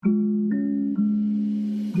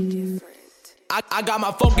I got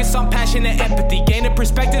my focus on passion and empathy. Gaining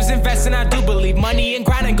perspectives, investing, I do believe. Money and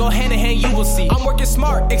grinding go hand in hand, you will see. I'm working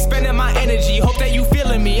smart, expending my energy. Hope that you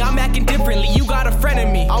feeling me, I'm acting differently. You got a friend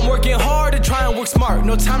in me. I'm working hard to try and work smart.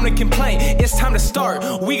 No time to complain, it's time to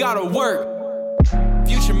start. We gotta work.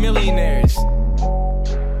 Future millionaires.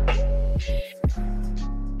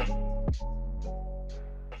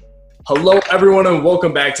 Hello, everyone, and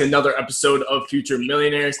welcome back to another episode of Future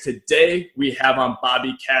Millionaires. Today, we have on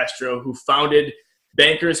Bobby Castro, who founded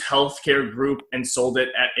Bankers Healthcare Group and sold it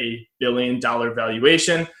at a $1 billion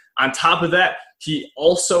valuation. On top of that, he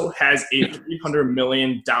also has a $300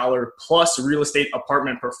 million plus real estate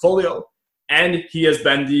apartment portfolio, and he has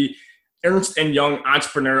been the Ernst & Young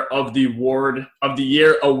Entrepreneur of the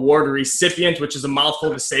Year award recipient, which is a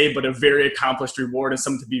mouthful to say, but a very accomplished reward and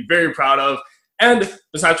something to be very proud of. And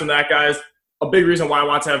besides from that, guys, a big reason why I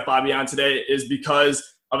want to have Bobby on today is because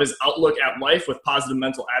of his outlook at life with positive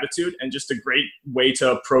mental attitude and just a great way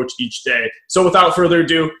to approach each day. So without further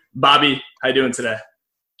ado, Bobby, how you doing today?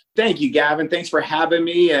 Thank you, Gavin. Thanks for having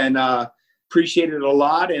me, and appreciate it a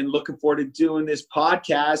lot, and looking forward to doing this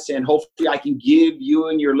podcast, and hopefully I can give you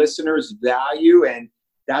and your listeners value. And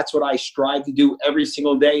that's what I strive to do every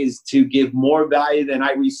single day, is to give more value than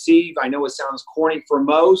I receive. I know it sounds corny for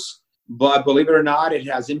most, but believe it or not, it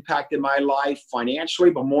has impacted my life financially,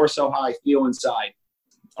 but more so how I feel inside.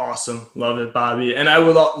 Awesome. Love it, Bobby. And I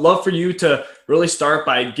would love for you to really start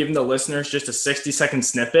by giving the listeners just a 60-second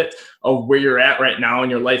snippet of where you're at right now in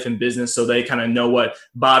your life and business, so they kind of know what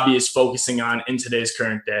Bobby is focusing on in today's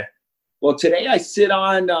current day. Well, today I sit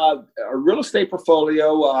on a real estate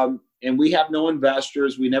portfolio, and we have no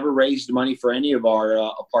investors. We never raised money for any of our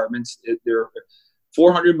apartments. They're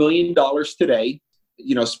 $400 million today.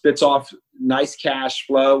 Spits off nice cash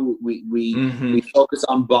flow. We focus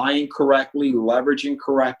on buying correctly, leveraging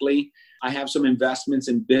correctly. I have some investments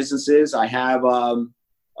in businesses. I have a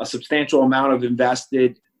substantial amount of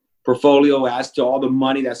invested portfolio as to all the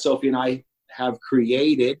money that Sophie and I have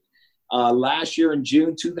created. Last year in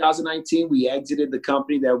June 2019, we exited the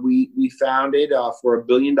company that we founded for a $1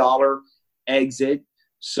 billion exit.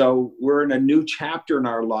 So we're in a new chapter in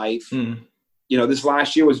our life. This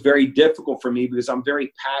last year was very difficult for me because I'm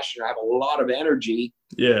very passionate. I have a lot of energy.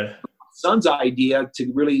 Yeah. My son's idea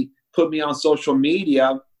to really put me on social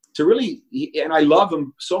media and I love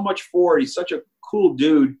him so much for it. He's such a cool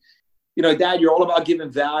dude. Dad, you're all about giving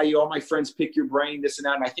value. All my friends pick your brain, this and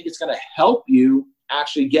that. And I think it's going to help you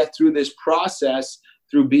actually get through this process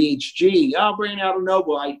through BHG. Oh, Brandon, I don't know.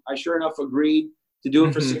 Well, I sure enough agreed to do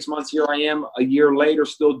it for 6 months. Here I am a year later,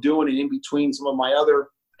 still doing it in between some of my other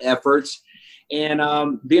efforts. And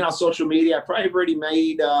being on social media, I probably already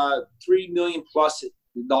made $3 million plus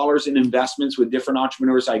in investments with different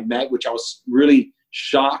entrepreneurs I met, which I was really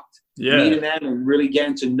shocked meeting them and really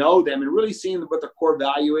getting to know them and really seeing what the core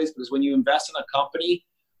value is. Because when you invest in a company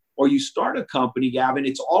or you start a company, Gavin,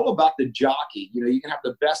 it's all about the jockey. You can have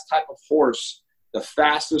the best type of horse, the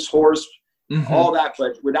fastest horse, all that,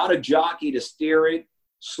 but without a jockey to steer it,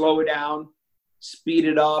 slow it down, speed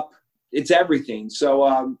it up, it's everything.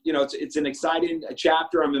 So, it's an exciting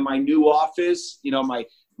chapter. I'm in my new office,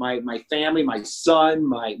 my family, my son,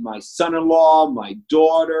 my son-in-law, my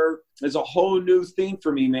daughter. There's a whole new thing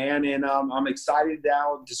for me, man. And I'm excited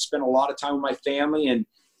now to spend a lot of time with my family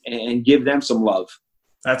and give them some love.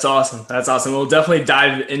 That's awesome. That's awesome. We'll definitely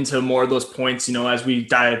dive into more of those points, as we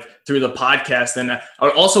dive through the podcast. And I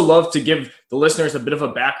would also love to give the listeners a bit of a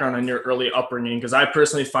background on your early upbringing, because I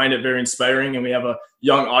personally find it very inspiring. And we have a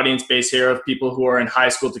young audience base here of people who are in high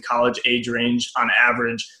school to college age range on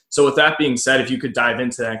average. So with that being said, if you could dive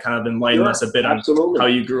into that and kind of enlighten us a bit on how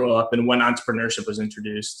you grew up and when entrepreneurship was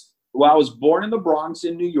introduced. Well, I was born in the Bronx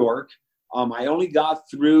in New York. I only got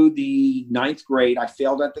through the 9th grade. I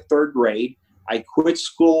failed at the 3rd grade. I quit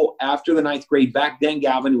school after the 9th grade. Back then,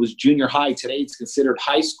 Gavin, it was junior high. Today, it's considered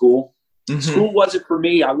high school. School wasn't for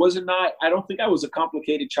me. I don't think I was a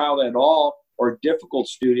complicated child at all or a difficult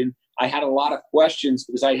student. I had a lot of questions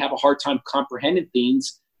because I have a hard time comprehending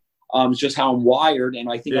things. It's just how I'm wired. And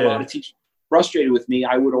I think a lot of teachers were frustrated with me.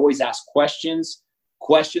 I would always ask questions,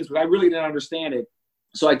 but I really didn't understand it.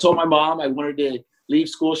 So I told my mom I wanted to leave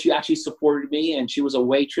school. She actually supported me, and she was a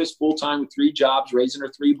waitress full-time with 3 jobs, raising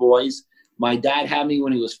her 3 boys. My dad had me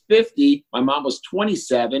when he was 50. My mom was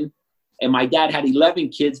 27. And my dad had 11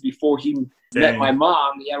 kids before he met my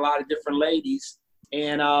mom. He had a lot of different ladies.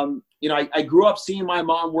 And, I grew up seeing my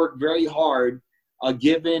mom work very hard,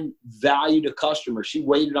 giving value to customers. She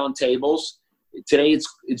waited on tables. Today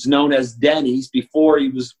it's known as Denny's. Before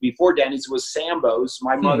Denny's, it was Sambo's.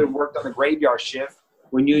 My mother worked on the graveyard shift.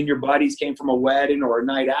 When you and your buddies came from a wedding or a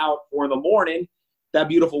night out, 4 a.m, that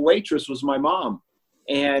beautiful waitress was my mom.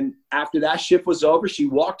 And after that shift was over, she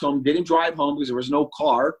walked home, didn't drive home because there was no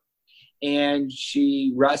car. And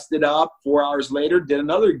she rested up. 4 hours later, did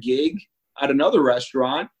another gig at another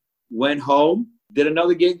restaurant, went home, did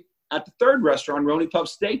another gig at the third restaurant, Roney Pub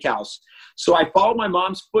Steakhouse. So I followed my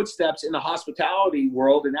mom's footsteps in the hospitality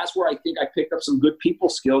world. And that's where I think I picked up some good people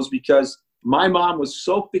skills, because my mom was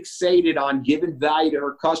so fixated on giving value to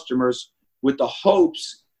her customers with the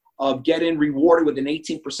hopes of getting rewarded with an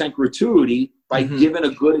 18% gratuity by giving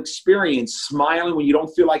a good experience, smiling when you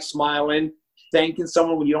don't feel like smiling, thanking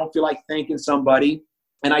someone when you don't feel like thanking somebody.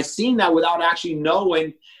 And I seen that without actually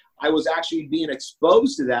knowing I was actually being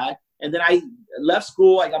exposed to that. And then I left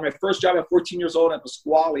school. I got my first job at 14 years old at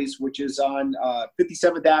Pasquale's, which is on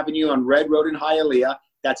 57th Avenue on Red Road in Hialeah.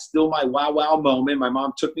 That's still my wow moment. My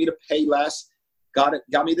mom took me to Payless, got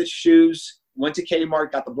me the shoes, went to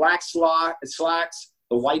Kmart, got the black slacks,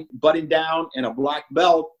 the white button down, and a black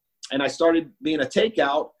belt. And I started being a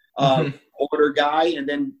takeout order guy, and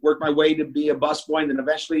then worked my way to be a busboy, and then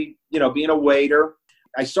eventually, being a waiter.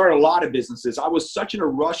 I started a lot of businesses. I was such in a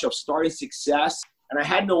rush of starting success, and I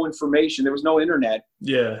had no information. There was no internet.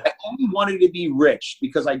 Yeah. I only wanted to be rich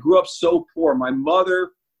because I grew up so poor. My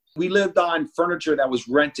mother, we lived on furniture that was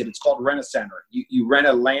rented. It's called Rent-A-Center. You rent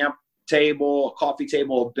a lamp table, a coffee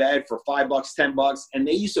table, a bed for $5, $10, and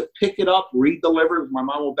they used to pick it up, redeliver. My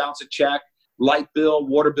mom will bounce a check. Light bill,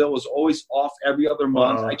 water bill was always off every other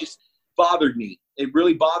month. I just bothered me. It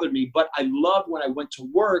really bothered me. But I loved when I went to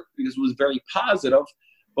work because it was very positive.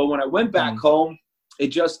 But when I went back home, it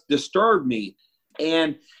just disturbed me.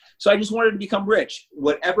 And so I just wanted to become rich,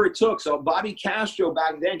 whatever it took. So Bobby Castro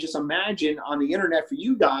back then, just imagine on the internet for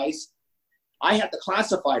you guys, I had the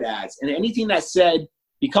classified ads, and anything that said,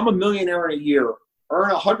 become a millionaire in a year,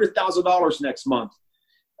 earn $100,000 next month,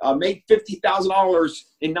 make $50,000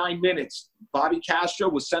 in 9 minutes. Bobby Castro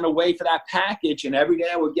was sent away for that package, and every day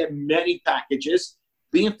I would get many packages,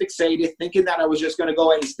 being fixated, thinking that I was just going to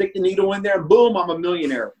go ahead and stick the needle in there, and boom, I'm a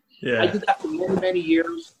millionaire. Yeah. I did that for many, many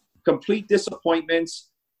years, complete disappointments,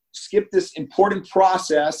 skipped this important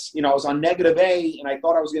process. I was on negative A, and I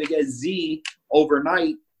thought I was going to get a Z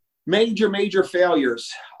overnight. Major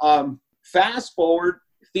failures. Fast forward,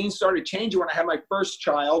 things started changing when I had my first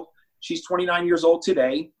child. She's 29 years old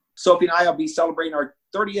today. Sophie and I will be celebrating our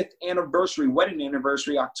 30th anniversary, wedding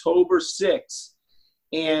anniversary, October 6th.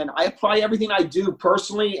 And I apply everything I do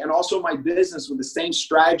personally and also my business with the same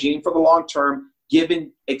strategy, and for the long term,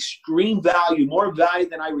 giving extreme value, more value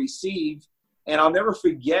than I receive. And I'll never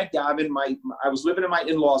forget, Gavin, I was living in my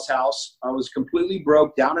in-laws' house. I was completely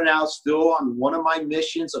broke, down and out, still on one of my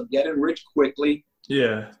missions of getting rich quickly.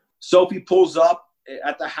 Yeah. Sophie pulls up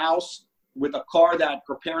at the house with a car that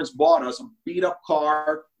her parents bought us, a beat-up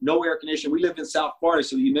car, no air conditioning. We live in South Florida,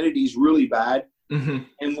 so the humidity is really bad. And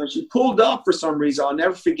when she pulled up for some reason, I'll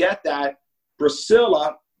never forget that,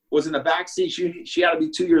 Priscilla was in the back seat. She had to be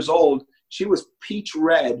 2 years old. She was peach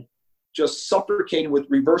red, just suffocating with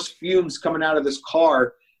reverse fumes coming out of this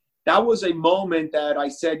car. That was a moment that I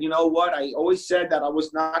said, you know what? I always said that I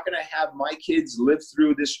was not going to have my kids live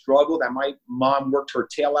through this struggle, that my mom worked her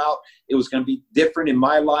tail out. It was going to be different in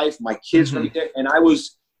my life. My kids were going to be different. And I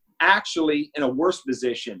was actually in a worse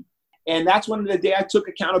position. And that's when the day I took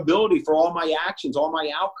accountability for all my actions, all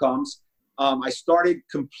my outcomes. I started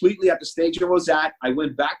completely at the stage I was at. I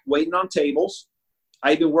went back waiting on tables.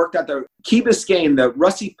 I even worked at the Key Biscayne, the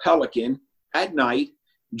Rusty Pelican, at night.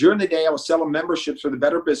 During the day, I was selling memberships for the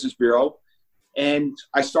Better Business Bureau. And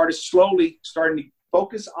I started slowly starting to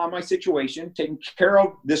focus on my situation, taking care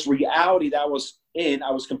of this reality that I was in. I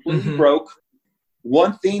was completely broke.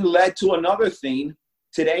 One thing led to another thing.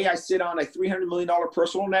 Today, I sit on a $300 million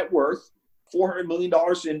personal net worth, $400 million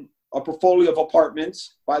in a portfolio of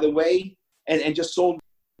apartments, by the way, and just sold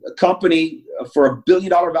a company for $1 billion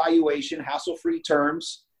valuation, hassle-free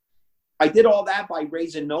terms. I did all that by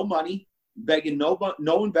raising no money, begging no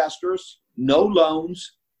investors, no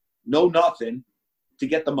loans, no nothing to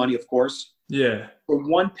get the money, of course. Yeah. For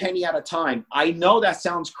 1 penny at a time. I know that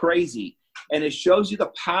sounds crazy, and it shows you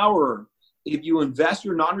the power. If you invest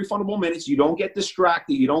your non-refundable minutes, you don't get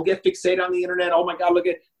distracted. You don't get fixated on the internet. Oh my God, look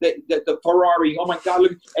at the Ferrari. Oh my God,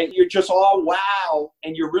 look. And you're just all wow.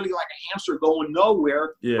 And you're really like a hamster going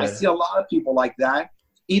nowhere. Yeah. I see a lot of people like that.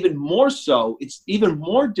 Even more so, it's even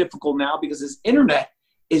more difficult now because this internet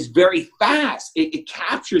is very fast. It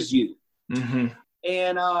captures you.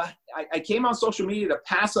 And I came on social media to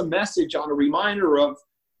pass a message on a reminder of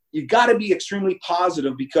you got to be extremely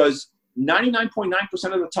positive, because 99.9%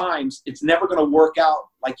 of the times, it's never going to work out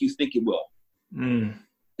like you think it will.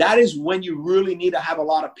 that is when you really need to have a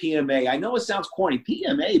lot of PMA. I know it sounds corny.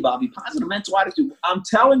 PMA, Bobby, positive mental attitude. I'm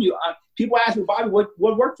telling you, people ask me, Bobby,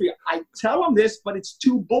 what worked for you? I tell them this, but it's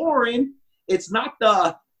too boring. It's not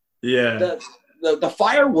the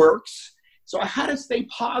fireworks. So I had to stay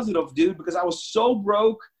positive, dude, because I was so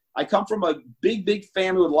broke. I come from a big, big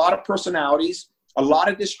family with a lot of personalities, a lot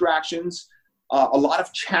of distractions, a lot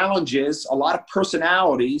of challenges, a lot of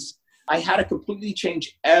personalities. I had to completely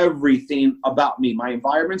change everything about me, my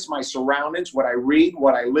environments, my surroundings, what I read,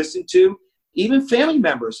 what I listen to, even family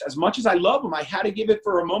members. As much as I love them, I had to give it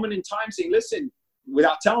for a moment in time, saying, listen,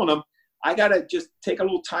 without telling them, I got to just take a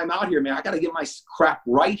little time out here, man. I got to get my crap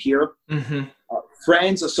right here. Mm-hmm.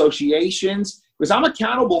 Friends, associations, because I'm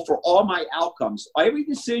accountable for all my outcomes. Every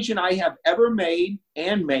decision I have ever made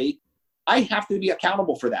and make, I have to be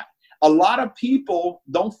accountable for that. A lot of people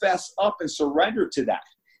don't fess up and surrender to that.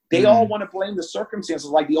 They all want to blame the circumstances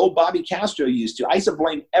like the old Bobby Castro used to. I used to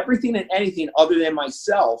blame everything and anything other than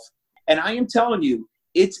myself. And I am telling you,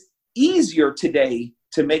 it's easier today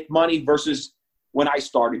to make money versus when I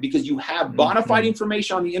started, because you have bona fide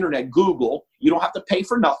information on the internet, Google. You don't have to pay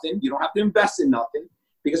for nothing. You don't have to invest in nothing,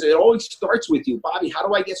 because it always starts with you. Bobby, how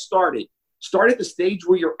do I get started? Start at the stage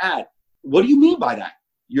where you're at. What do you mean by that?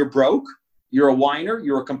 You're broke. You're a whiner.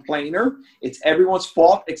 You're a complainer. It's everyone's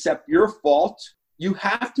fault except your fault. You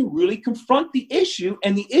have to really confront the issue,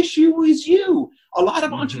 and the issue is you. A lot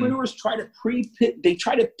of entrepreneurs try to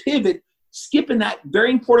pivot, skipping that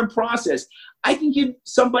very important process. I can give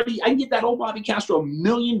that old Bobby Castro $1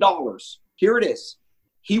 million. Here it is.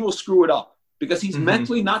 He will screw it up because he's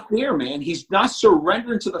mentally not there, man. He's not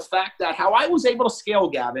surrendering to the fact that how I was able to scale,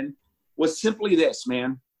 Gavin, was simply this,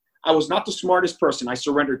 man. I was not the smartest person. I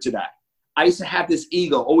surrendered to that. I used to have this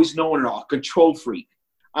ego, always knowing it all, control freak.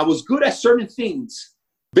 I was good at certain things,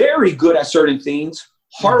 very good at certain things,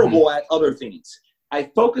 horrible at other things. I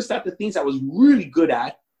focused at the things I was really good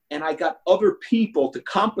at, and I got other people to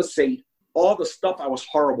compensate all the stuff I was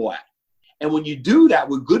horrible at. And when you do that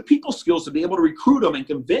with good people skills, to be able to recruit them and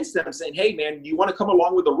convince them, saying, hey, man, you want to come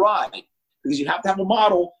along with the ride? Because you have to have a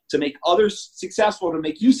model to make others successful, to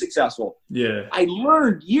make you successful. Yeah. I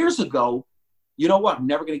learned years ago, you know what? I'm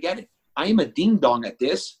never going to get it. I am a ding-dong at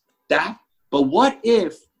this, that. But what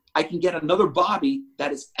if I can get another Bobby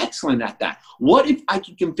that is excellent at that? What if I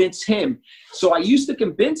can convince him? So I used to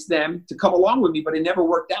convince them to come along with me, but it never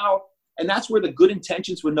worked out. And that's where the good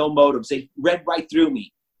intentions with no motives, they read right through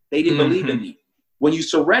me. They didn't believe in me. When you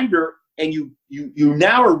surrender and you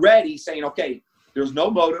now are ready, saying, okay, there's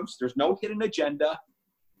no motives, there's no hidden agenda,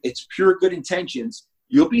 it's pure good intentions,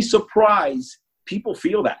 you'll be surprised people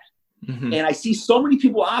feel that. And I see so many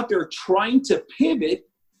people out there trying to pivot,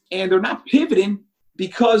 and they're not pivoting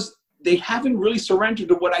because they haven't really surrendered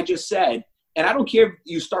to what I just said. And I don't care if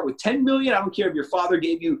you start with 10 million. I don't care if your father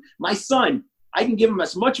gave you, my son, I can give him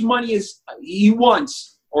as much money as he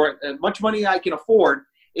wants, or as much money I can afford.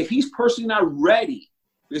 If he's personally not ready,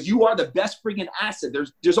 because you are the best freaking asset.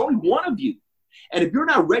 There's only one of you. And if you're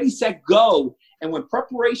not ready, set, go. And when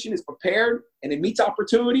preparation is prepared and it meets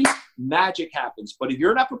opportunity, magic happens. But if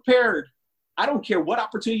you're not prepared, I don't care what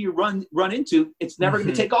opportunity you run into, it's never going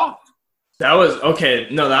to take off. That was okay.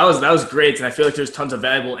 No, that was great. And I feel like there's tons of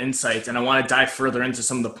valuable insights, and I want to dive further into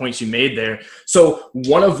some of the points you made there. So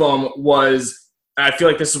one of them was, I feel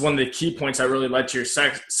like this is one of the key points that really led to your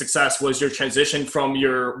success, was your transition from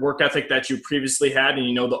your work ethic that you previously had,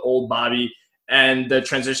 and the old Bobby, and the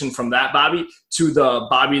transition from that Bobby to the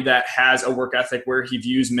Bobby that has a work ethic where he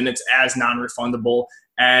views minutes as non-refundable.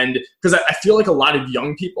 And because I feel like a lot of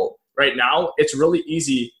young people right now, it's really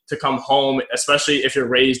easy to come home, especially if you're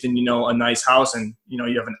raised in, a nice house and,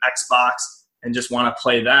 you have an Xbox and just want to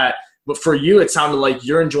play that. But for you, it sounded like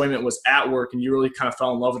your enjoyment was at work and you really kind of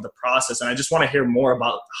fell in love with the process. And I just want to hear more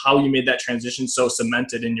about how you made that transition so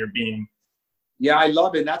cemented in your being. Yeah, I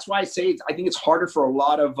love it. That's why I say I think it's harder for a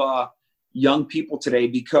lot of young people today,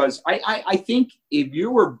 because I think if you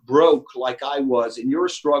were broke like I was and you were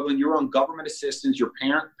struggling, you were on government assistance, your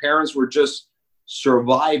parents were just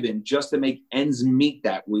surviving just to make ends meet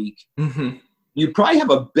that week, you probably have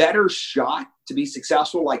a better shot to be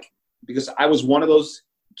successful, because I was one of those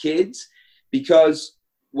kids. Because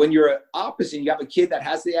when you're opposite, you have a kid that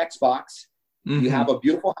has the Xbox, you have a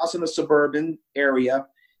beautiful house in a suburban area,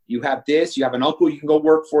 you have this, you have an uncle you can go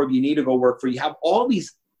work for if you need to go work for, you have all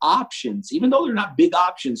these options. Even though they're not big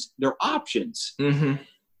options, they're options.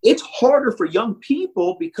 It's harder for young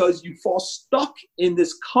people because you fall stuck in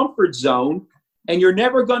this comfort zone, and you're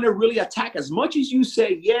never going to really attack. As much as you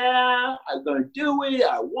say, yeah, I'm going to do it,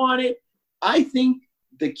 I want it. I think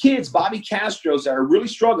the kids, Bobby Castros, that are really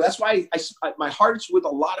struggling, that's why my heart's with a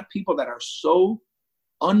lot of people that are so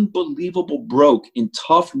unbelievable broke in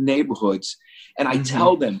tough neighborhoods. And I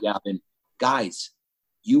tell them, Gavin, guys,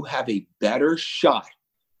 you have a better shot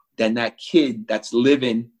than that kid that's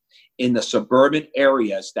living in the suburban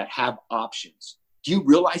areas that have options. Do you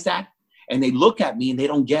realize that? And they look at me and they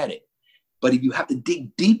don't get it. But if you have to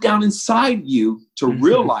dig deep down inside you to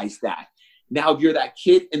realize that. Now, if you're that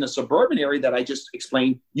kid in the suburban area that I just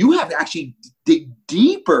explained, you have to actually dig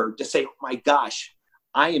deeper to say, oh my gosh,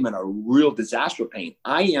 I am in a real disaster pain.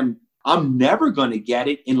 I'm never going to get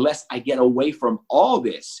it unless I get away from all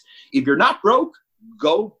this. If you're not broke,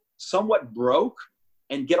 go somewhat broke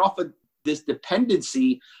and get off of this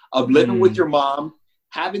dependency of living with your mom,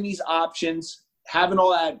 having these options, having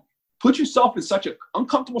all that. Put yourself in such an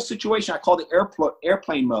uncomfortable situation. I call it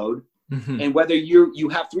airplane mode. And whether you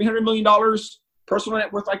have $300 million personal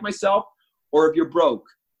net worth like myself, or if you're broke,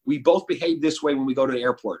 we both behave this way when we go to the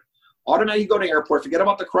airport. Automatically go to the airport, forget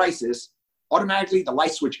about the crisis. Automatically, the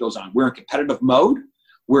light switch goes on. We're in competitive mode.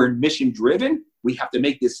 We're in mission driven. We have to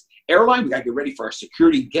make this airline. We got to get ready for our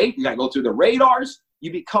security gate. We got to go through the radars.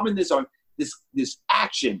 You become in this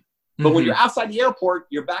action. But when you're outside the airport,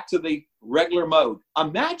 you're back to the regular mode.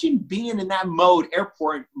 Imagine being in that mode,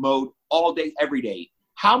 airport mode, all day, every day.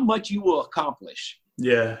 How much you will accomplish.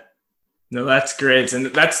 Yeah. No, that's great. And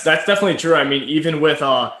that's definitely true. I mean, even with,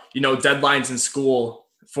 deadlines in school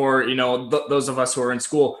for, those of us who are in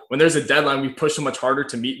school, when there's a deadline, we push so much harder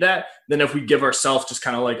to meet that than if we give ourselves just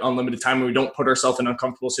kind of like unlimited time and we don't put ourselves in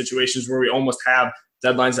uncomfortable situations where we almost have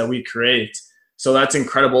deadlines that we create. So that's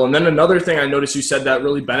incredible. And then another thing I noticed you said that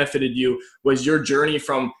really benefited you was your journey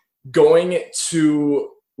from going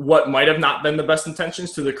to what might have not been the best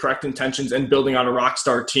intentions to the correct intentions and building on a rock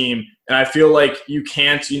star team. And I feel like you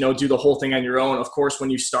can't, do the whole thing on your own. Of course, when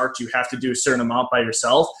you start, you have to do a certain amount by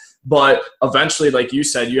yourself. But eventually, like you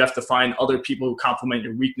said, you have to find other people who complement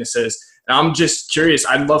your weaknesses. And I'm just curious,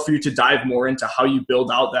 I'd love for you to dive more into how you build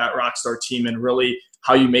out that rock star team and really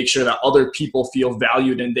how you make sure that other people feel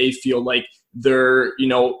valued and they feel like they're,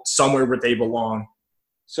 somewhere where they belong.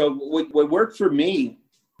 So what worked for me,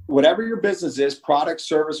 whatever your business is, product,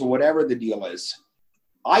 service, or whatever the deal is,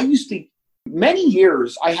 many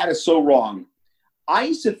years I had it so wrong. I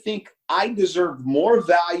used to think I deserved more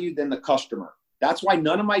value than the customer. That's why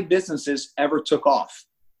none of my businesses ever took off.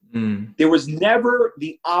 There was never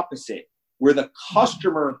the opposite, where the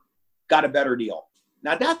customer got a better deal.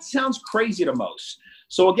 Now that sounds crazy to most.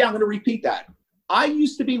 So again, I'm going to repeat that. I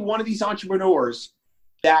used to be one of these entrepreneurs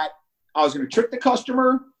that I was going to trick the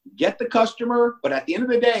customer, get the customer, but at the end of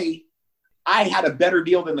the day, I had a better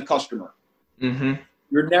deal than the customer.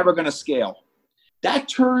 You're never going to scale. That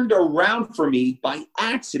turned around for me by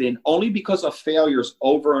accident, only because of failures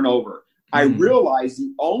over and over. I realized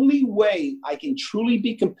the only way I can truly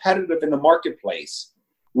be competitive in the marketplace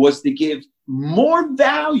was to give more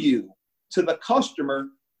value to the customer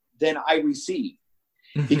than I receive.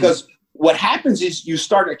 Because what happens is you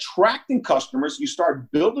start attracting customers, you start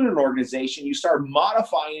building an organization, you start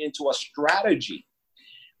modifying it into a strategy.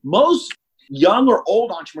 Most young or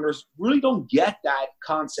old entrepreneurs really don't get that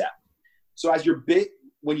concept. So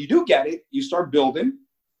when you do get it, you start building,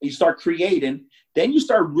 you start creating, then you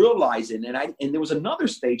start realizing, and there was another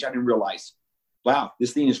stage I didn't realize, wow,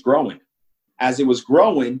 this thing is growing. As it was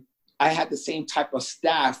growing, I had the same type of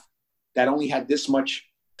staff that only had this much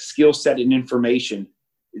skill set and information,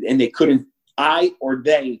 and they couldn't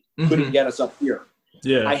get us up here.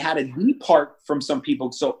 Yeah. I had to depart from some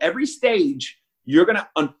people. So every stage, you're going to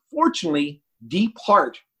unfortunately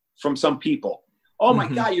depart from some people. Oh my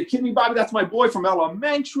God, you're kidding me, Bobby? That's my boy from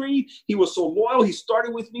elementary. He was so loyal. He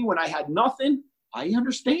started with me when I had nothing. I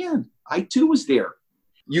understand. I too was there.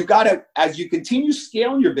 You got to, as you continue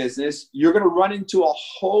scaling your business, you're going to run into a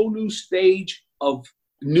whole new stage of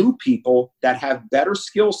new people that have better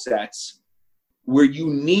skill sets where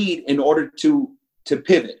you need in order to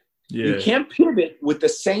pivot. Yeah. You can't pivot with the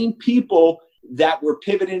same people that were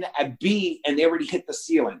pivoting at B and they already hit the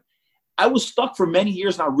ceiling. I was stuck for many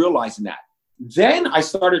years not realizing that. Then I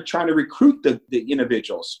started trying to recruit the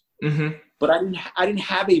individuals. But I didn't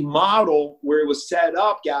have a model where it was set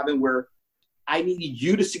up, Gavin, where I needed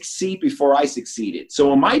you to succeed before I succeeded.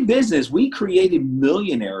 So in my business, we created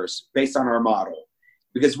millionaires based on our model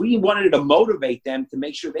because we wanted to motivate them to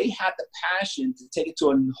make sure they had the passion to take it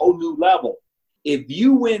to a whole new level. If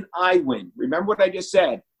you win, I win. Remember what I just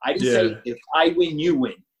said? I didn't say if I win, you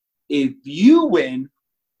win. If you win,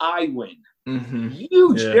 I win.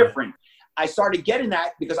 Huge difference. I started getting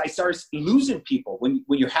that because I started losing people. When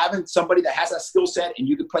you're having somebody that has that skill set and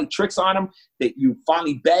you can play tricks on them, that you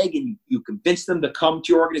finally beg and you convince them to come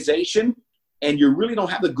to your organization, and you really don't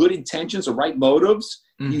have the good intentions or right motives,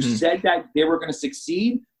 You said that they were going to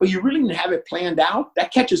succeed, but you really didn't have it planned out.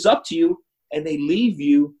 That catches up to you, and they leave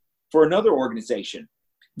you for another organization.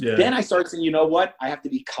 Yeah. Then I started saying, you know what? I have to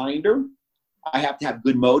be kinder. I have to have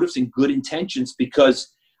good motives and good intentions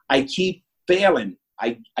because I keep failing.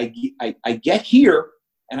 I get here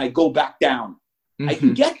and I go back down. I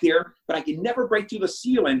can get there, but I can never break through the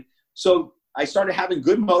ceiling. So I started having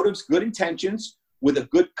good motives, good intentions with a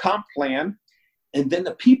good comp plan. And then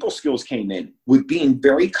the people skills came in with being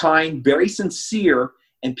very kind, very sincere,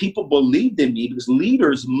 and people believed in me because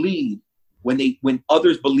leaders lead when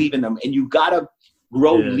others believe in them. And you got to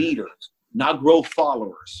grow leaders, not grow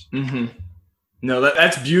followers. No,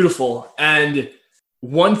 that's beautiful. And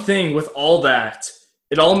one thing with all that,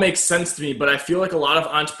 it all makes sense to me, but I feel like a lot of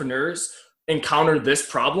entrepreneurs encounter this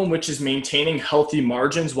problem, which is maintaining healthy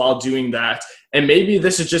margins while doing that. And maybe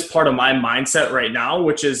this is just part of my mindset right now,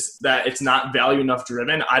 which is that it's not value enough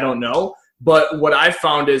driven. I don't know. But what I've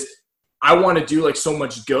found is I want to do like so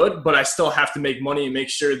much good, but I still have to make money and make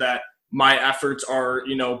sure that my efforts are,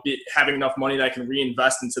 having enough money that I can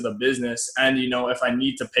reinvest into the business. And, if I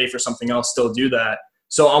need to pay for something else, still do that.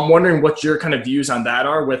 So I'm wondering what your kind of views on that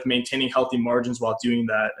are with maintaining healthy margins while doing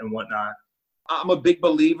that and whatnot. I'm a big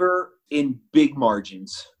believer in big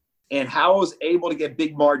margins and how I was able to get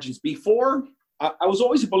big margins. Before, I was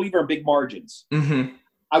always a believer in big margins.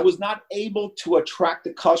 I was not able to attract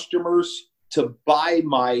the customers to buy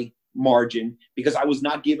my margin because I was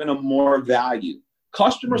not giving them more value.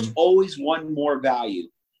 Customers always want more value.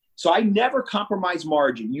 So I never compromise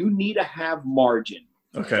margin. You need to have margin.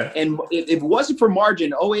 Okay. And if it wasn't for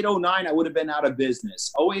margin, 08, 09, I would have been out of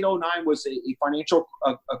business. 08, 09 was a financial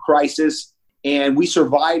crisis, and we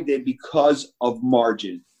survived it because of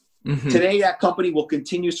margin. Today, that company will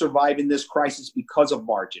continue surviving this crisis because of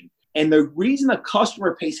margin. And the reason a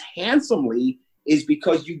customer pays handsomely is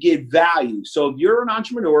because you give value. So if you're an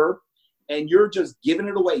entrepreneur and you're just giving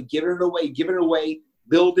it away,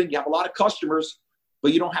 building, you have a lot of customers,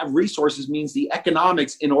 but you don't have resources, means the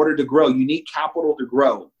economics in order to grow. You need capital to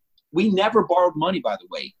grow. We never borrowed money, by the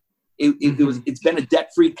way. It's been a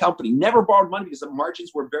debt-free company. Never borrowed money because the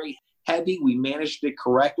margins were very heavy. We managed it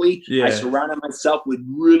correctly. Yeah. I surrounded myself with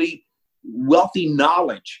really wealthy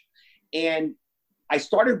knowledge. And I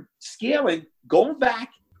started scaling, going back,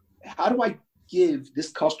 how do I give this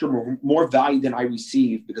customer more value than I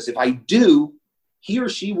receive? Because if I do, he or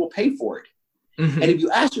she will pay for it. And if you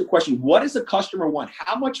ask your question, what does the customer want?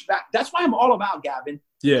 How much value? That's why I'm all about, Gavin.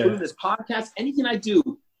 Doing this podcast, anything I do,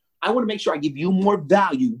 I want to make sure I give you more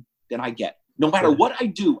value than I get. No matter what I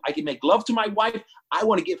do, I can make love to my wife. I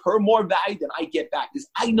want to give her more value than I get back because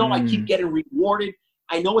I know I keep getting rewarded.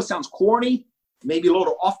 I know it sounds corny, maybe a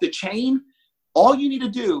little off the chain. All you need to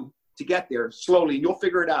do to get there slowly, and you'll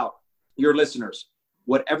figure it out, your listeners,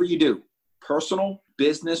 whatever you do, personal,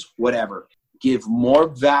 business, whatever, give more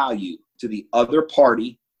value to the other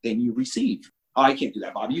party than you receive. Oh, I can't do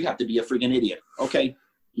that, Bob. You have to be a freaking idiot. Okay.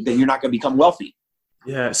 Then you're not going to become wealthy.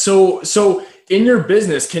 Yeah. So in your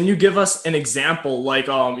business, can you give us an example, like,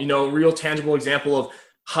 real tangible example of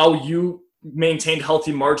how you maintained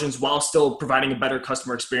healthy margins while still providing a better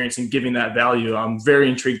customer experience and giving that value? I'm very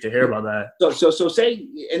intrigued to hear about that. So say,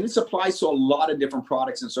 and this applies to a lot of different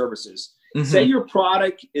products and services. Say your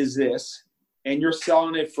product is this and you're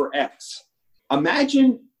selling it for X.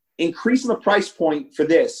 Imagine increasing the price point for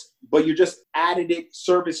this, but you just added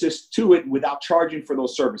services to it without charging for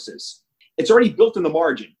those services. It's already built in the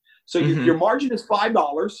margin. So your margin is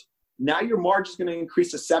 $5. Now your margin is going to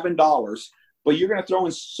increase to $7, but you're going to throw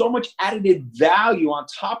in so much added value on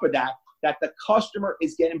top of that the customer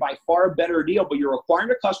is getting by far a better deal, but you're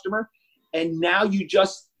acquiring a customer, and now you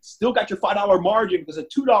just still got your $5 margin because a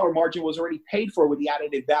 $2 margin was already paid for with the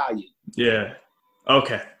added value. Yeah.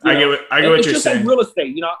 Okay. I get what you're saying. It's just like real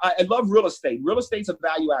estate. I love real estate. Real estate's a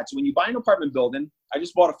value add. So when you buy an apartment building, I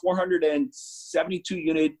just bought a 472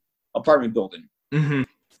 unit apartment building.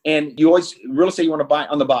 And real estate, you want to buy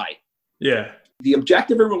on the buy. Yeah. The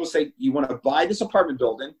objective in real estate, you want to buy this apartment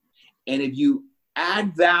building. And if you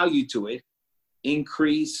add value to it,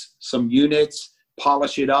 increase some units,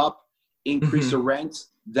 polish it up, increase the rent,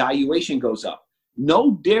 valuation goes up.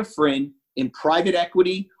 No different in private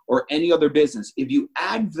equity or any other business. If you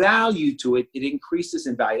add value to it, it increases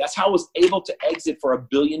in value. That's how I was able to exit for $1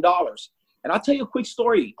 billion. And I'll tell you a quick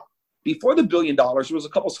story. Before the $1 billion, there was a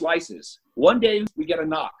couple slices. One day we get a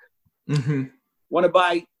knock. Want to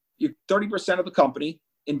buy your 30% of the company,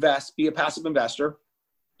 invest, be a passive investor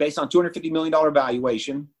based on $250 million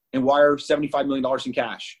valuation and wire $75 million in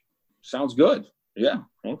cash. Sounds good. Yeah.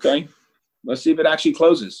 Okay. Let's see if it actually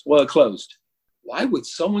closes. Well, it closed. Why would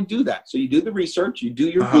someone do that? So you do the research, you do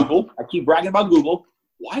your Google. I keep bragging about Google.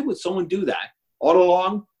 why would someone do that? All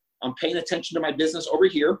along, I'm paying attention to my business over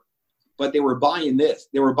here, but they were buying this.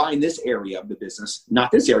 They were buying this area of the business,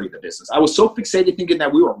 not this area of the business. I was so fixated thinking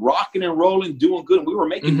that we were rocking and rolling, doing good, and we were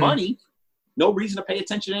making money. No reason to pay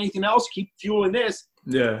attention to anything else. Keep fueling this.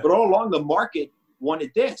 Yeah. But all along, the market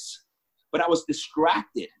wanted this, but I was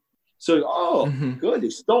distracted. So, good. They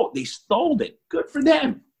stole it. Good for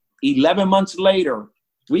them. 11 months later,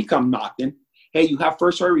 we come knocking. Hey, you have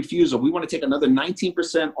first right refusal. We want to take another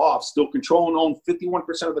 19% off, still control and own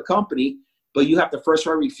 51% of the company, but you have the first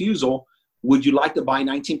right refusal. Would you like to buy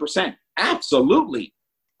 19%? Absolutely.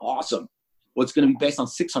 Awesome. Well, it's going to be based on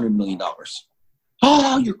 $600 million.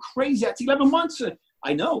 Oh, you're crazy. That's 11 months.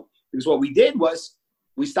 I know. Because what we did was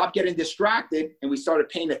we stopped getting distracted and we started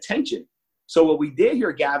paying attention. So what we did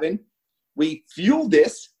here, Gavin, we fueled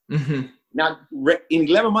this. Now, in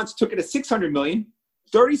 11 months, took it to $600 million.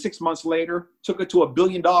 36 months later, took it to $1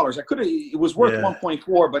 billion. It was worth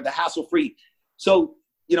 1.4, but the hassle-free. So,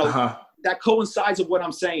 that coincides with what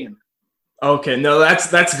I'm saying. Okay, no,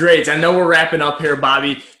 that's great. I know we're wrapping up here,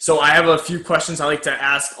 Bobby. So I have a few questions I like to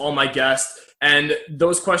ask all my guests. And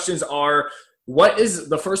those questions are, what is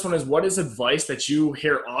advice that you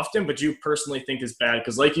hear often, but you personally think is bad?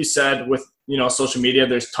 Because like you said, with, social media,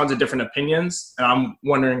 there's tons of different opinions. And I'm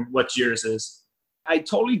wondering what yours is. I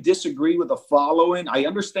totally disagree with the following. I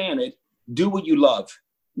understand it. Do what you love.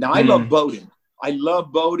 Now, I love boating. I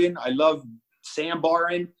love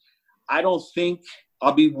sandbarring. I don't think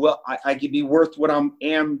I could be worth what I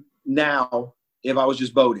am now if I was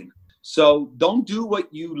just boating. So don't do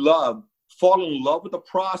what you love. Fall in love with the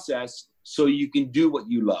process so you can do what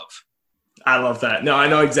you love. I love that. No, I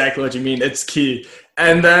know exactly what you mean. It's key.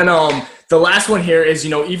 And then the last one here is,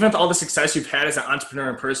 even with all the success you've had as an entrepreneur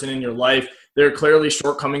and person in your life, there are clearly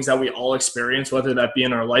shortcomings that we all experience, whether that be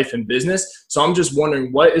in our life and business. So I'm just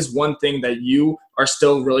wondering, what is one thing that you are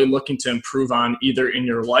still really looking to improve on, either in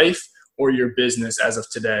your life or your business as of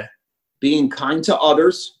today? Being kind to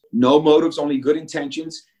others, no motives, only good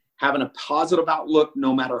intentions, having a positive outlook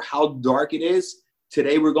no matter how dark it is.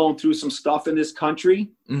 Today we're going through some stuff in this country.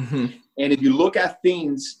 And if you look at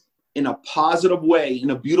things in a positive way,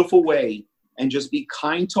 in a beautiful way, and just be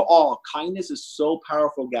kind to all, kindness is so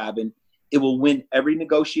powerful, Gavin. It will win every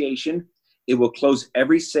negotiation. It will close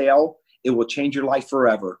every sale. It will change your life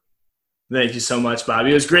forever. Thank you so much,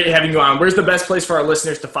 Bobby. It was great having you on. Where's the best place for our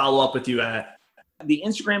listeners to follow up with you at? The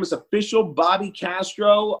Instagram is official Bobby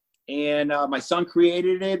Castro. And my son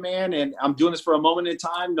created it, man. And I'm doing this for a moment in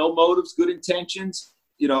time. No motives, good intentions.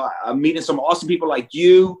 I'm meeting some awesome people like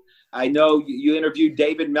you. I know you interviewed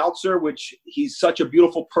David Meltzer, which he's such a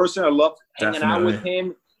beautiful person. I love hanging out with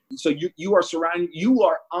him. So you are surrounded. You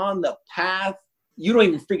are on the path. You don't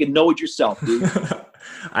even freaking know it yourself, dude.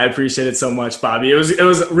 I appreciate it so much, Bobby. It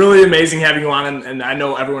was really amazing having you on, and I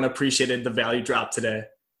know everyone appreciated the value drop today.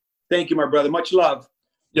 Thank you, my brother. Much love.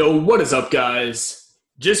 Yo, what is up, guys?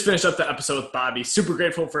 Just finished up the episode with Bobby. Super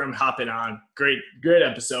grateful for him hopping on. Great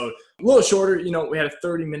episode. A little shorter. We had a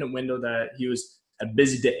 30-minute window that he was a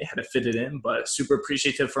busy day, had to fit it in, but super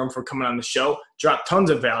appreciative for him for coming on the show. Dropped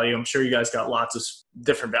tons of value. I'm sure you guys got lots of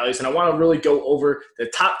different values, and I want to really go over the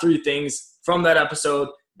top 3 things from that episode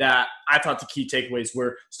that I thought the key takeaways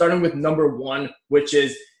were, starting with number 1, which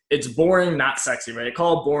is it's boring, not sexy, right?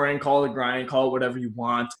 Call it boring, call it grind, call it whatever you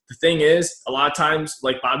want. The thing is, a lot of times,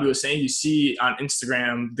 like Bobby was saying, you see on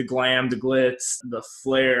Instagram the glam, the glitz, the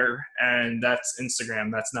flair, and that's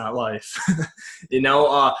Instagram. That's not life.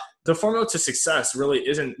 The formula to success really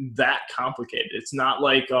isn't that complicated. It's not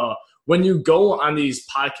like when you go on these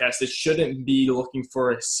podcasts, it shouldn't be looking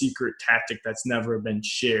for a secret tactic that's never been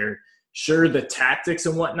shared. Sure, the tactics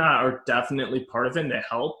and whatnot are definitely part of it, and they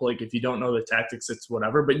help. Like, if you don't know the tactics, it's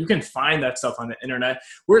whatever. But you can find that stuff on the internet.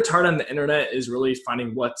 Where it's hard on the internet is really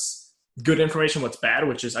finding what's good information, what's bad,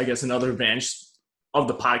 which is, I guess, another advantage of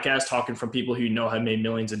the podcast, talking from people who have made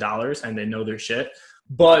millions of dollars and they know their shit.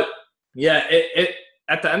 But, yeah, it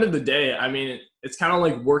at the end of the day, I mean, it's kind of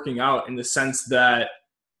like working out in the sense that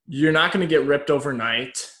you're not going to get ripped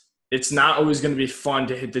overnight. It's not always going to be fun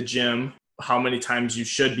to hit the gym. How many times you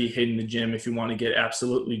should be hitting the gym if you want to get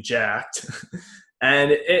absolutely jacked.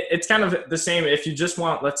 And it's kind of the same. If you just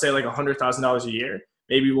want, let's say, like $100,000 a year,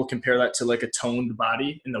 maybe we'll compare that to like a toned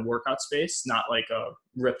body in the workout space, not like a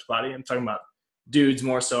ripped body. I'm talking about dudes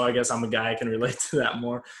more so. I guess I'm a guy. I can relate to that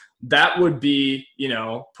more. That would be,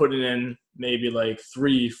 putting in maybe like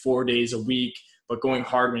 3-4 days a week, but going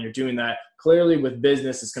hard when you're doing that. Clearly with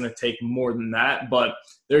business, it's going to take more than that, but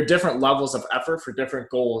there are different levels of effort for different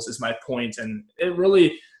goals is my point. And it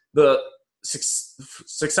really, the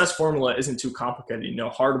success formula isn't too complicated.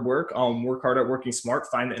 Hard work, work hard at working smart,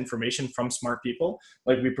 find the information from smart people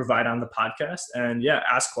like we provide on the podcast, and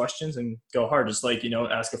ask questions and go hard. Just like,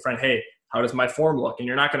 ask a friend, hey, how does my form look? And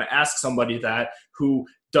you're not going to ask somebody that who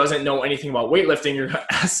doesn't know anything about weightlifting. You're going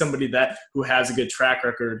to ask somebody that who has a good track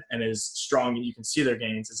record and is strong and you can see their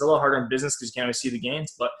gains. It's a little harder in business because you can't always see the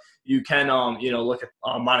gains, but you can, look at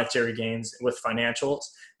monetary gains with financials,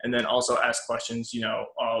 and then also ask questions,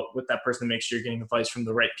 with that person to make sure you're getting advice from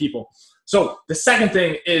the right people. So the second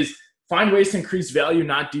thing is find ways to increase value,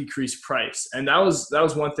 not decrease price. And that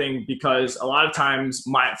was one thing, because a lot of times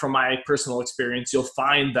from my personal experience, you'll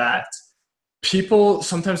find that people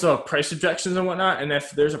sometimes have price objections and whatnot. And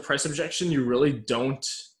if there's a price objection, you really don't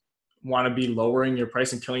want to be lowering your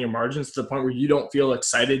price and killing your margins to the point where you don't feel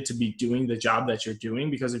excited to be doing the job that you're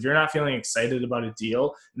doing. Because if you're not feeling excited about a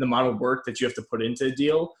deal and the amount of work that you have to put into a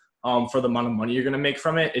deal for the amount of money you're going to make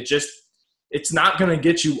from it, it's not going to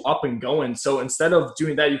get you up and going. So instead of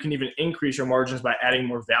doing that, you can even increase your margins by adding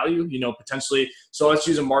more value, potentially. So let's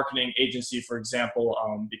use a marketing agency, for example,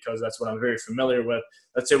 because that's what I'm very familiar with.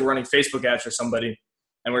 Let's say we're running Facebook ads for somebody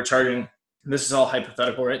and we're charging, this is all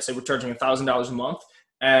hypothetical, right? Say we're charging $1,000 a month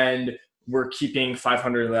and we're keeping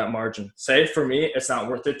 $500 of that margin. Say for me, it's not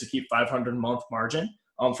worth it to keep $500 a month margin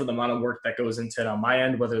for the amount of work that goes into it on my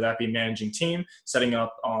end, whether that be managing team, setting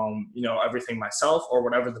up, everything myself, or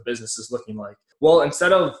whatever the business is looking like. Well,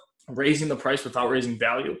 instead of raising the price without raising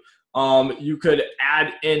value, you could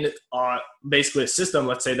add in basically a system,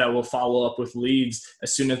 let's say, that will follow up with leads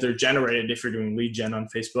as soon as they're generated if you're doing lead gen on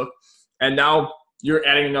Facebook. And now you're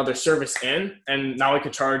adding another service in, and now I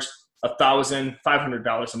could charge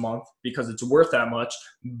 $1,500 a month because it's worth that much,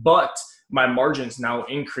 but my margins now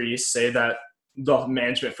increase. Say that the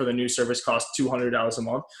management for the new service costs $200 a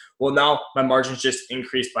month. Well, now my margins just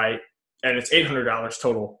increased and it's $800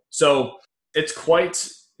 total. So it's quite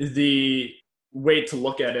the way to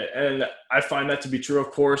look at it. And I find that to be true.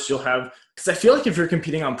 Of course, because I feel like if you're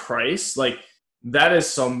competing on price, like that is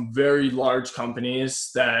some very large companies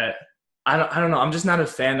that I don't know. I'm just not a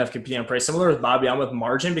fan of competing on price. Similar with Bobby, I'm with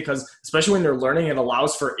margin, because especially when you're learning, it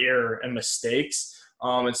allows for error and mistakes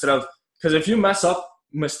because if you mess up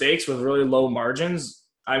mistakes with really low margins,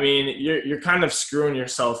 I mean, you're kind of screwing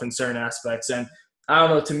yourself in certain aspects. And I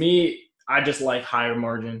don't know, to me, I just like higher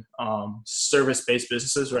margin service-based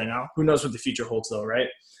businesses right now. Who knows what the future holds though, right?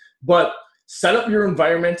 But set up your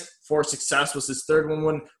environment for success was this third one.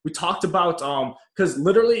 When we talked about, because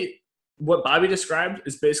literally what Bobby described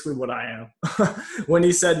is basically what I am. When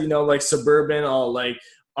he said, like suburban, like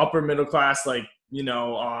upper middle class, like,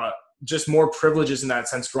 just more privileges in that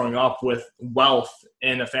sense, growing up with wealth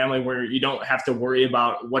in a family where you don't have to worry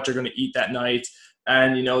about what you're going to eat that night.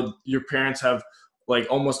 And, your parents have like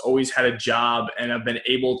almost always had a job and have been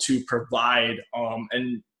able to provide.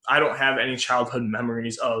 And I don't have any childhood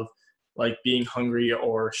memories of like being hungry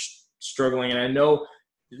or struggling. And I know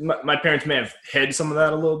my parents may have hid some of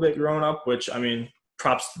that a little bit growing up, which, I mean,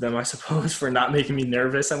 props to them, I suppose, for not making me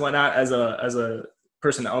nervous and whatnot as a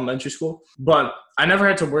person in elementary school. But I never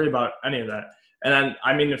had to worry about any of that. And then,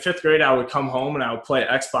 I mean, in fifth grade, I would come home and I would play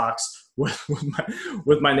Xbox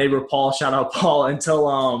with my neighbor Paul. Shout out Paul.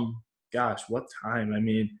 Until gosh, what time? I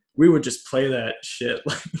mean, we would just play that shit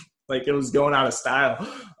like it was going out of style.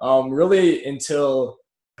 Really until,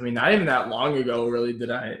 I mean, not even that long ago, really, did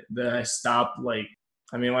I stop, like,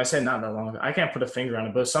 I mean, when I say not that long ago, I can't put a finger on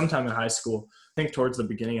it, but sometime in high school, I think towards the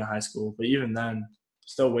beginning of high school, but even then,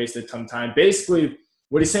 still wasted some time. Basically,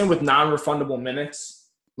 what he's saying with non-refundable minutes,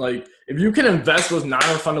 like if you can invest those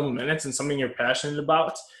non-refundable minutes in something you're passionate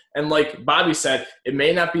about, and like Bobby said, it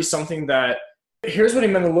may not be something that, here's what he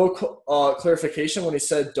meant, a little clarification when he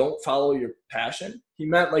said don't follow your passion. He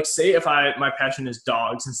meant like, say if my passion is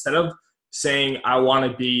dogs, instead of saying I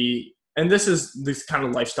want to be, and this is this kind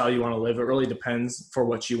of lifestyle you want to live, it really depends for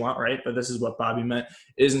what you want, right? But this is what Bobby meant,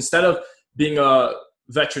 is instead of being a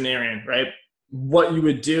veterinarian, right? What you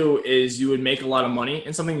would do is you would make a lot of money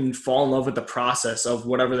in something and you'd fall in love with the process of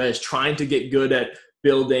whatever that is, trying to get good at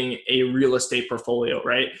building a real estate portfolio,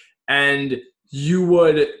 right? And you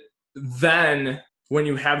would then, when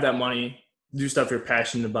you have that money, do stuff you're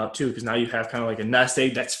passionate about too, because now you have kind of like a nest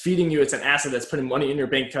egg that's feeding you. It's an asset that's putting money in your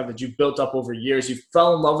bank account that you've built up over years. You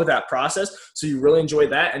fell in love with that process, so you really enjoy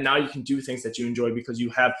that, and now you can do things that you enjoy because you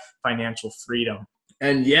have financial freedom.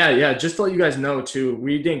 And yeah, just to let you guys know too,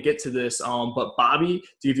 we didn't get to this, but Bobby,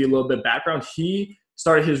 to give you a little bit of background, he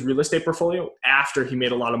started his real estate portfolio after he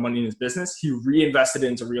made a lot of money in his business. He reinvested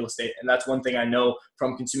into real estate. And that's one thing I know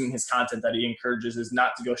from consuming his content that he encourages, is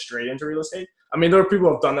not to go straight into real estate. I mean, there are people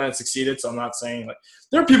who have done that and succeeded, so I'm not saying like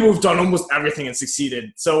there are people who've done almost everything and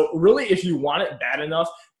succeeded. So really, if you want it bad enough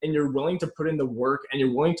and you're willing to put in the work and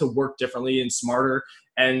you're willing to work differently and smarter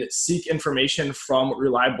and seek information from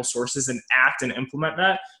reliable sources and act and implement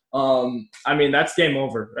that, I mean, that's game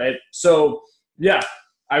over, right? So yeah,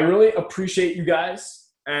 I really appreciate you guys.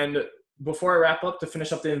 And before I wrap up, to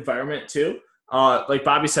finish up the environment too, like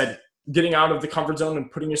Bobby said, getting out of the comfort zone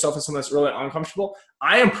and putting yourself in something that's really uncomfortable.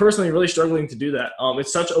 I am personally really struggling to do that.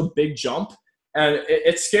 It's such a big jump, and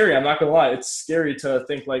it's scary. I'm not going to lie. It's scary to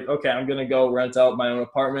think like, okay, I'm going to go rent out my own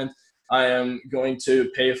apartment. I am going to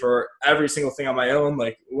pay for every single thing on my own,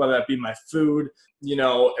 like whether that be my food. You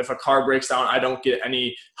know, if a car breaks down, I don't get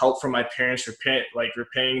any help from my parents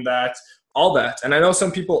repaying that, all that. And I know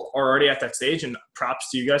some people are already at that stage, and props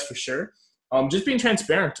to you guys for sure. Just being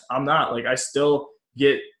transparent. I'm not like, I still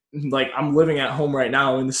get like, I'm living at home right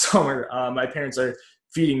now in the summer. My parents are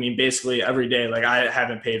feeding me basically every day. Like, I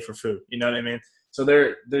haven't paid for food. You know what I mean? So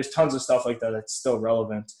there's tons of stuff like that that's still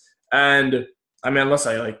relevant. And I mean, unless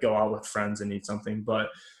I like go out with friends and eat something, but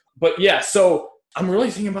yeah, so I'm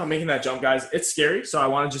really thinking about making that jump, guys. It's scary. So I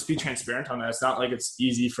want to just be transparent on that. It's not like it's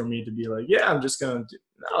easy for me to be like, yeah, I'm just going to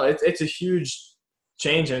no, it's a huge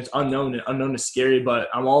change, and it's unknown, and unknown is scary, but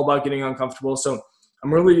I'm all about getting uncomfortable. So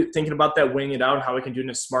I'm really thinking about that, weighing it out, and how I can do it in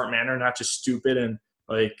a smart manner, not just stupid. And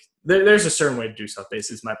like, there's a certain way to do stuff,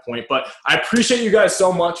 basically, is my point. But I appreciate you guys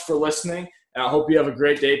so much for listening, and I hope you have a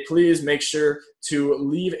great day. Please make sure to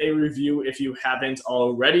leave a review if you haven't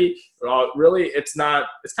already. Really, it's kind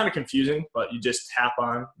of confusing, but you just tap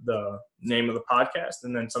on the name of the podcast,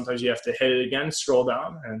 and then sometimes you have to hit it again, scroll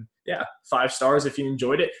down, and yeah, 5 stars if you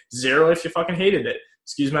enjoyed it, 0 if you fucking hated it.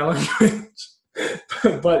 Excuse my language.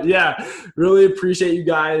 But yeah, really appreciate you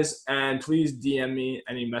guys, and please DM me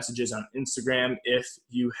any messages on Instagram if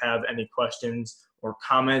you have any questions or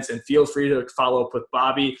comments, and feel free to follow up with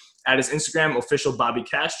Bobby at his Instagram, official Bobby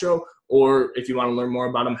Castro, or if you want to learn more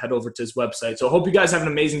about him, head over to his website. So I hope you guys have an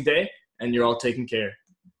amazing day, and you're all taking care.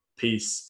 Peace.